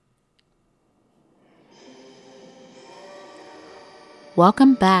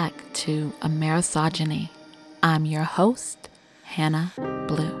Welcome back to Amerisogyny. I'm your host, Hannah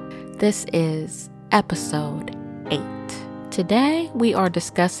Blue. This is episode 8. Today we are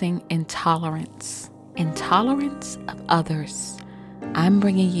discussing intolerance of others. I'm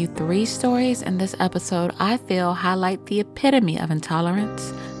bringing you 3 stories in this episode I feel highlight the epitome of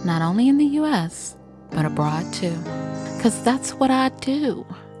intolerance, not only in the U.S., but abroad too. Because that's what I do.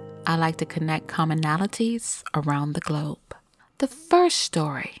 I like to connect commonalities around the globe. The first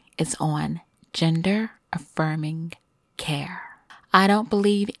story is on gender-affirming care. I don't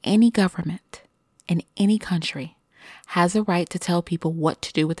believe any government in any country has a right to tell people what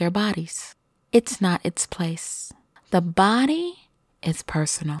to do with their bodies. It's not its place. The body is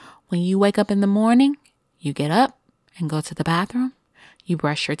personal. When you wake up in the morning, you get up and go to the bathroom. You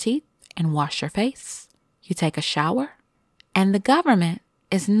brush your teeth and wash your face. You take a shower. And the government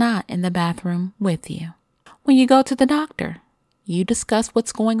is not in the bathroom with you. When you go to the doctor, you discuss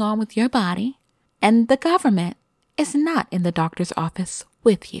what's going on with your body, and the government is not in the doctor's office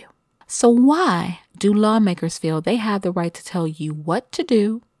with you. So why do lawmakers feel they have the right to tell you what to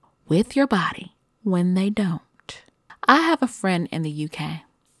do with your body when they don't? I have a friend in the UK.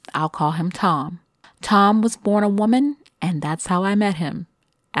 I'll call him Tom. Tom was born a woman, and that's how I met him,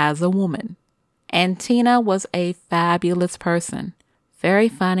 as a woman. And Tina was a fabulous person. Very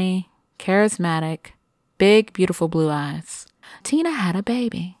funny, charismatic, big, beautiful blue eyes. Tina had a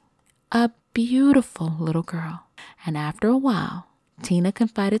baby, a beautiful little girl. And after a while, Tina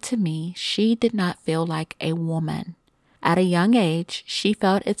confided to me she did not feel like a woman. At a young age, she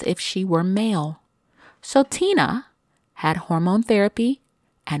felt as if she were male. So Tina had hormone therapy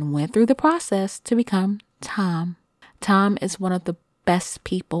and went through the process to become Tom. Tom is one of the best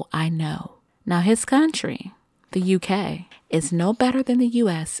people I know. Now his country, the UK, is no better than the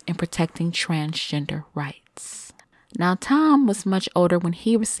US in protecting transgender rights. Now, Tom was much older when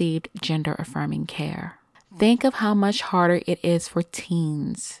he received gender-affirming care. Think of how much harder it is for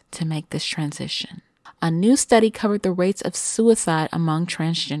teens to make this transition. A new study covered the rates of suicide among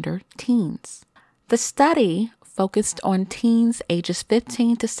transgender teens. The study focused on teens ages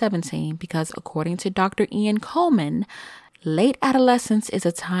 15 to 17 because, according to Dr. Ian Coleman, late adolescence is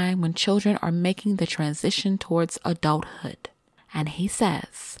a time when children are making the transition towards adulthood. And he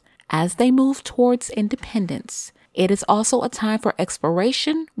says, as they move towards independence, it is also a time for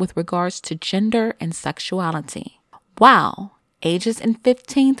exploration with regards to gender and sexuality. While ages in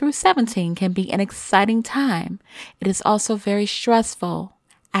 15 through 17 can be an exciting time, it is also very stressful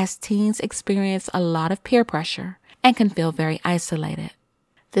as teens experience a lot of peer pressure and can feel very isolated.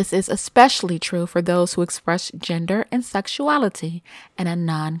 This is especially true for those who express gender and sexuality in a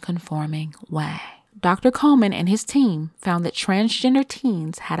non-conforming way. Dr. Coleman and his team found that transgender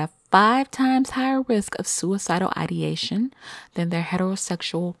teens had a 5 times higher risk of suicidal ideation than their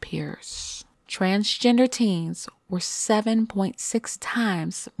heterosexual peers. Transgender teens were 7.6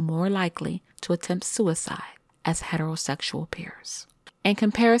 times more likely to attempt suicide as heterosexual peers. In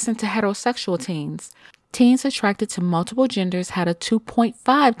comparison to heterosexual teens, teens attracted to multiple genders had a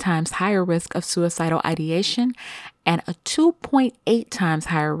 2.5 times higher risk of suicidal ideation and a 2.8 times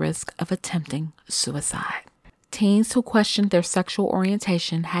higher risk of attempting suicide. Teens who questioned their sexual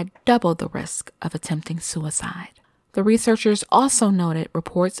orientation had double the risk of attempting suicide. The researchers also noted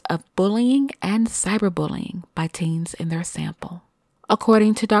reports of bullying and cyberbullying by teens in their sample.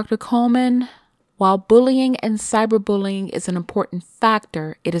 According to Dr. Coleman, while bullying and cyberbullying is an important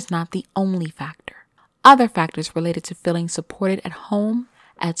factor, it is not the only factor. Other factors related to feeling supported at home,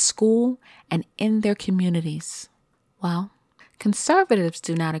 at school, and in their communities. Well, conservatives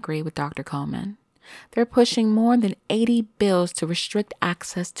do not agree with Dr. Coleman. They're pushing more than 80 bills to restrict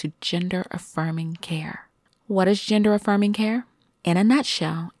access to gender-affirming care. What is gender-affirming care? In a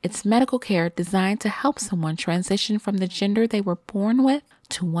nutshell, it's medical care designed to help someone transition from the gender they were born with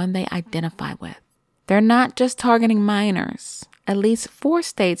to one they identify with. They're not just targeting minors. At least 4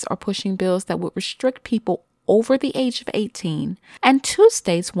 states are pushing bills that would restrict people over the age of 18, and 2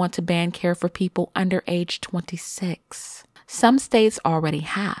 states want to ban care for people under age 26. Some states already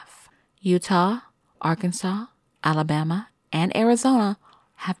have. Utah, Arkansas, Alabama, and Arizona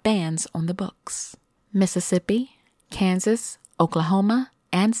have bans on the books. Mississippi, Kansas, Oklahoma,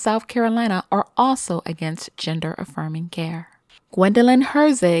 and South Carolina are also against gender-affirming care. Gwendolyn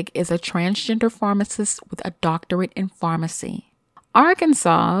Herzig is a transgender pharmacist with a doctorate in pharmacy.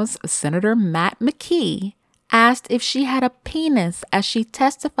 Arkansas's Senator Matt McKee asked if she had a penis as she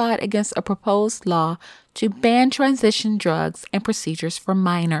testified against a proposed law to ban transition drugs and procedures for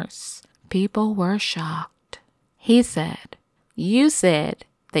minors. People were shocked. He said, "You said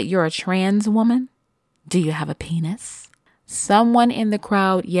that you're a trans woman? Do you have a penis?" Someone in the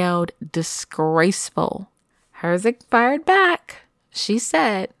crowd yelled, "Disgraceful." Herzig fired back. She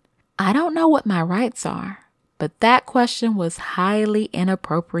said, "I don't know what my rights are, but that question was highly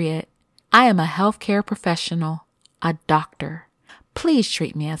inappropriate. I am a healthcare professional, a doctor. Please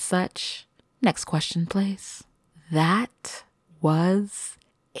treat me as such. Next question, please." That was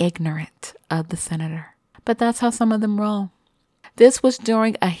ignorant of the senator. But that's how some of them roll. This was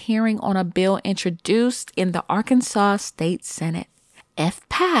during a hearing on a bill introduced in the Arkansas State Senate. If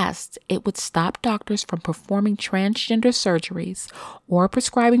passed, it would stop doctors from performing transgender surgeries or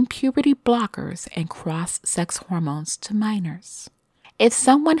prescribing puberty blockers and cross-sex hormones to minors. If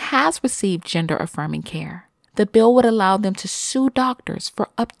someone has received gender-affirming care, the bill would allow them to sue doctors for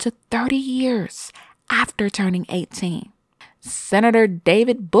up to 30 years after turning 18. Senator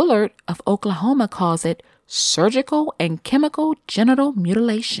David Bullard of Oklahoma calls it surgical and chemical genital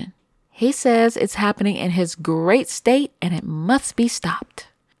mutilation. He says it's happening in his great state and it must be stopped.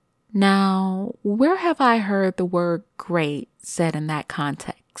 Now, where have I heard the word great said in that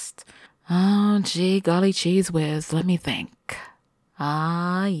context? Oh, gee, golly cheese whiz, let me think.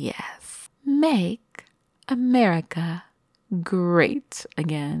 Ah, yes. Make America great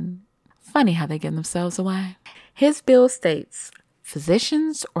again. Funny how they give themselves away. His bill states,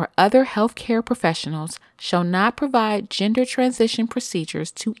 physicians or other healthcare professionals shall not provide gender transition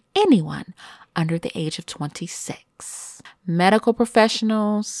procedures to anyone under the age of 26. Medical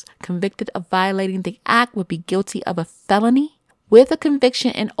professionals convicted of violating the act would be guilty of a felony with a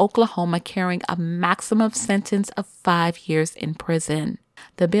conviction in Oklahoma carrying a maximum sentence of 5 years in prison.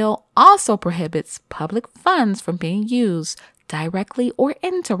 The bill also prohibits public funds from being used directly or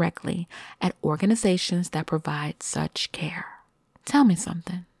indirectly at organizations that provide such care. Tell me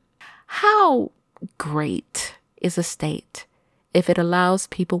something. How great is a state if it allows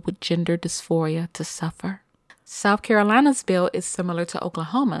people with gender dysphoria to suffer? South Carolina's bill is similar to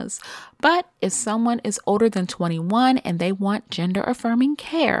Oklahoma's, but if someone is older than 21 and they want gender-affirming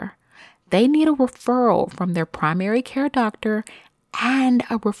care, they need a referral from their primary care doctor and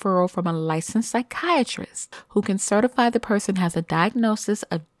a referral from a licensed psychiatrist who can certify the person has a diagnosis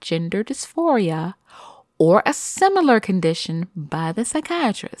of gender dysphoria or a similar condition by the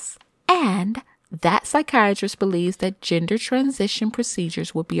psychiatrist. And that psychiatrist believes that gender transition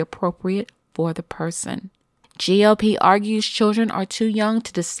procedures would be appropriate for the person. GLP argues children are too young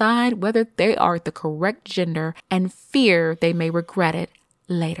to decide whether they are the correct gender and fear they may regret it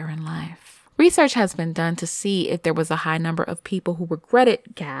later in life. Research has been done to see if there was a high number of people who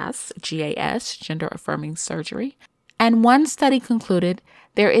regretted GAS, gender-affirming surgery. And one study concluded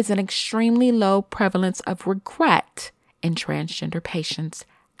there is an extremely low prevalence of regret in transgender patients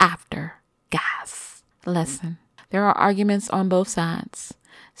after GAS. Listen, there are arguments on both sides.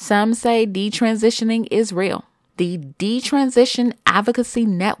 Some say detransitioning is real. The Detransition Advocacy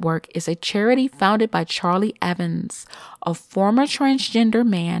Network is a charity founded by Charlie Evans, a former transgender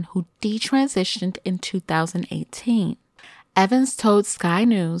man who detransitioned in 2018. Evans told Sky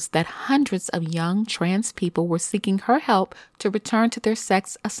News that hundreds of young trans people were seeking her help to return to their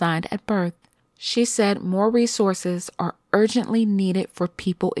sex assigned at birth. She said more resources are urgently needed for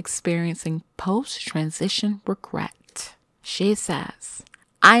people experiencing post-transition regret. She says,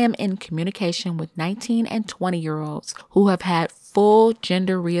 I am in communication with 19 and 20-year-olds who have had full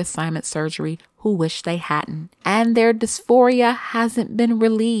gender reassignment surgery who wish they hadn't, and their dysphoria hasn't been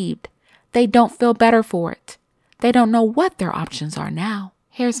relieved. They don't feel better for it. They don't know what their options are now.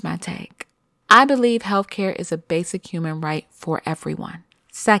 Here's my take. I believe healthcare is a basic human right for everyone.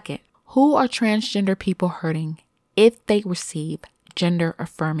 Second, who are transgender people hurting if they receive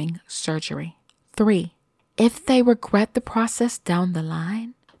gender-affirming surgery? 3, if they regret the process down the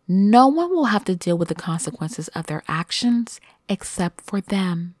line, no one will have to deal with the consequences of their actions except for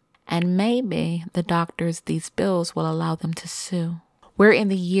them. And maybe the doctors these bills will allow them to sue. We're in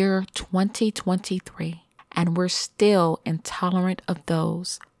the year 2023, and we're still intolerant of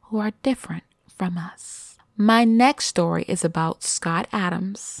those who are different from us. My next story is about Scott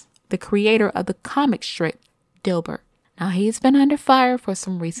Adams, the creator of the comic strip Dilbert. Now, he's been under fire for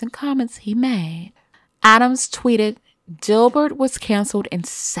some recent comments he made. Adams tweeted, Dilbert was canceled in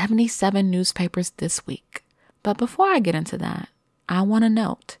 77 newspapers this week. But before I get into that, I want to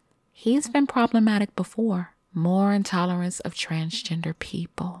note, he's been problematic before. More intolerance of transgender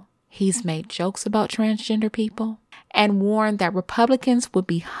people. He's made jokes about transgender people and warned that Republicans would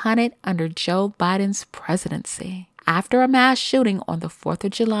be hunted under Joe Biden's presidency. After a mass shooting on the 4th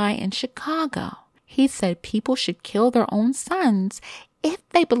of July in Chicago, he said people should kill their own sons if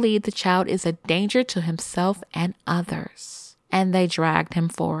they believe the child is a danger to himself and others. And they dragged him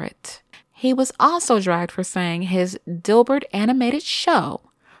for it. He was also dragged for saying his Dilbert animated show,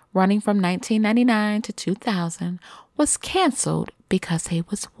 running from 1999 to 2000, was canceled because he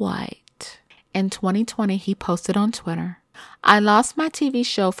was white. In 2020, he posted on Twitter, "I lost my TV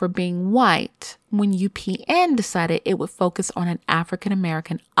show for being white when UPN decided it would focus on an African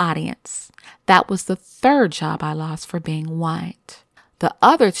American audience. That was the third job I lost for being white. The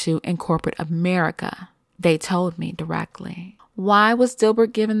other two in corporate America. They told me directly." Why was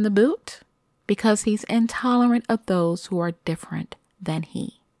Dilbert given the boot? Because he's intolerant of those who are different than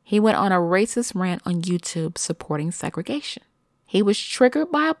he. He went on a racist rant on YouTube supporting segregation. He was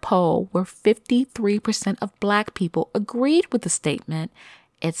triggered by a poll where 53% of Black people agreed with the statement,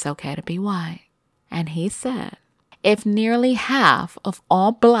 "It's okay to be white." And he said, "If nearly half of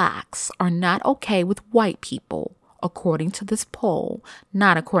all Blacks are not okay with white people, according to this poll,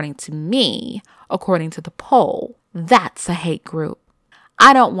 not according to me, according to the poll, that's a hate group.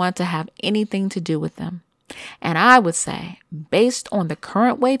 I don't want to have anything to do with them. And I would say, based on the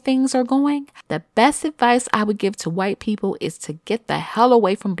current way things are going, the best advice I would give to white people is to get the hell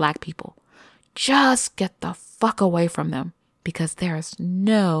away from Black people. Just get the fuck away from them, because there is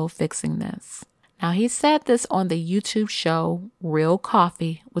no fixing this." Now, he said this on the YouTube show Real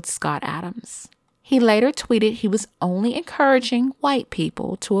Coffee with Scott Adams. He later tweeted he was only encouraging white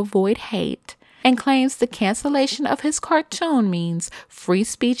people to avoid hate and claims the cancellation of his cartoon means free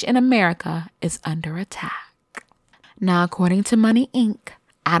speech in America is under attack. Now, according to Money Inc.,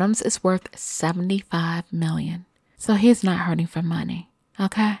 Adams is worth $75 million. So he's not hurting for money,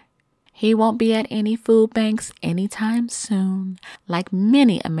 okay? He won't be at any food banks anytime soon, like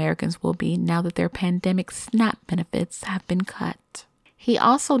many Americans will be now that their pandemic SNAP benefits have been cut. He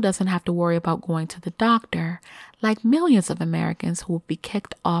also doesn't have to worry about going to the doctor, like millions of Americans who will be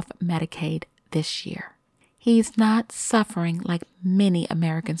kicked off Medicaid this year. He's not suffering like many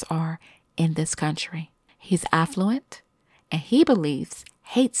Americans are in this country. He's affluent, and he believes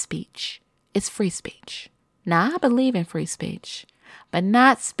hate speech is free speech. Now, I believe in free speech, but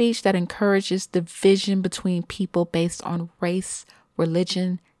not speech that encourages division between people based on race,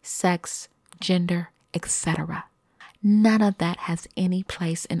 religion, sex, gender, etc. None of that has any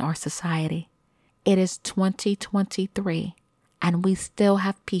place in our society. It is 2023, and we still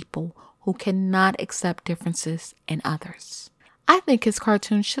have people who cannot accept differences in others. I think his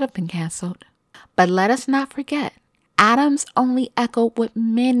cartoon should have been canceled. But let us not forget, Adams only echoed what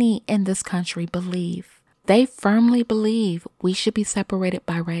many in this country believe. They firmly believe we should be separated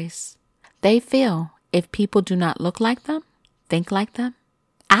by race. They feel if people do not look like them, think like them,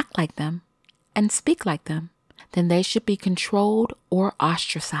 act like them, and speak like them, then they should be controlled or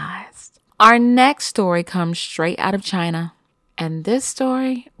ostracized. Our next story comes straight out of China. And this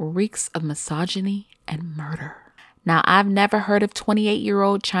story reeks of misogyny and murder. Now, I've never heard of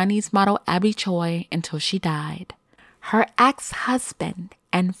 28-year-old Chinese model Abby Choi until she died. Her ex-husband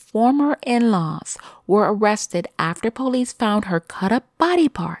and former in-laws were arrested after police found her cut-up body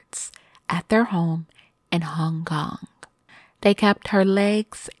parts at their home in Hong Kong. They kept her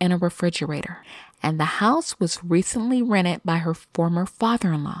legs in a refrigerator, and the house was recently rented by her former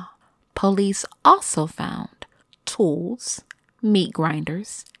father-in-law. Police also found tools, meat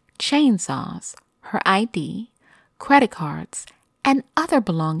grinders, chainsaws, her ID, credit cards, and other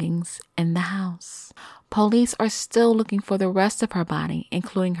belongings in the house. Police are still looking for the rest of her body,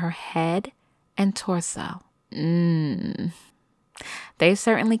 including her head and torso. They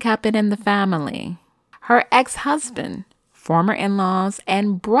certainly kept it in the family. Her ex-husband, former in-laws,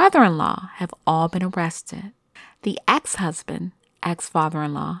 and brother-in-law have all been arrested. The ex-husband,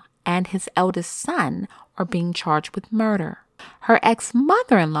 ex-father-in-law, and his eldest son are being charged with murder. Her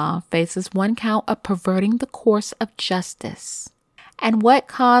ex-mother-in-law faces one count of perverting the course of justice. And what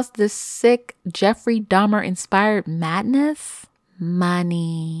caused this sick Jeffrey Dahmer-inspired madness?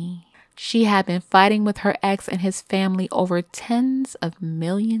 Money. She had been fighting with her ex and his family over tens of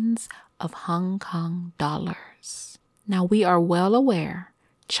millions of Hong Kong dollars. Now, we are well aware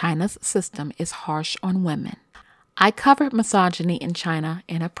China's system is harsh on women. I covered misogyny in China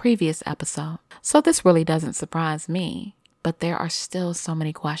in a previous episode, so this really doesn't surprise me. But there are still so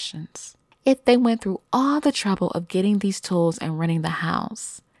many questions. If they went through all the trouble of getting these tools and renting the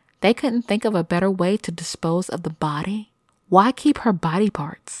house, they couldn't think of a better way to dispose of the body? Why keep her body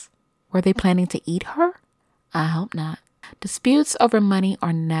parts? Were they planning to eat her? I hope not. Disputes over money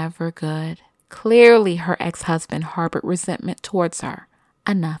are never good. Clearly, her ex-husband harbored resentment towards her,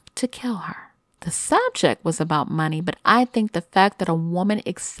 enough to kill her. The subject was about money, but I think the fact that a woman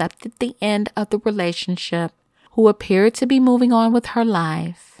accepted the end of the relationship, who appeared to be moving on with her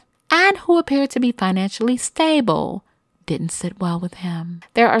life, and who appeared to be financially stable, didn't sit well with him.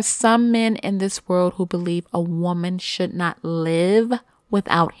 There are some men in this world who believe a woman should not live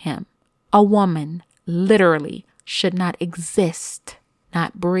without him. A woman literally should not exist,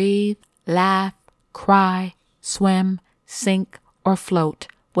 not breathe, laugh, cry, swim, sink, or float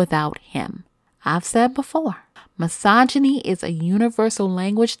without him. I've said before, misogyny is a universal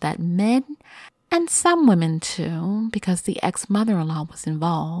language that men, and some women too, because the ex-mother-in-law was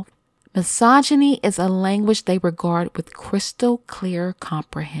involved, misogyny is a language they regard with crystal clear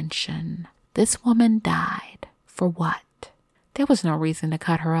comprehension. This woman died. For what? There was no reason to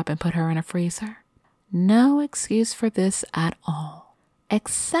cut her up and put her in a freezer. No excuse for this at all,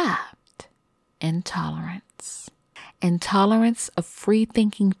 except intolerance. Intolerance of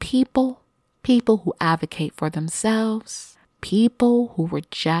free-thinking people who advocate for themselves, people who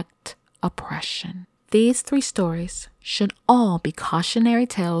reject oppression. These 3 stories should all be cautionary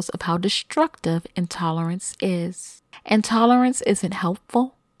tales of how destructive intolerance is. Intolerance isn't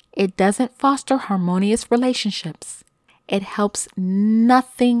helpful. It doesn't foster harmonious relationships. It helps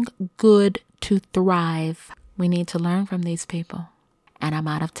nothing good to thrive. We need to learn from these people. And I'm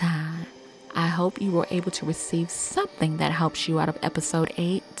out of time. I hope you were able to receive something that helps you out of episode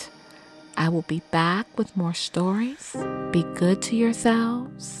 8. I will be back with more stories. Be good to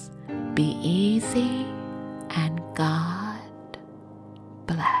yourselves. Be easy. And God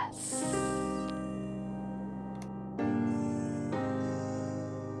bless.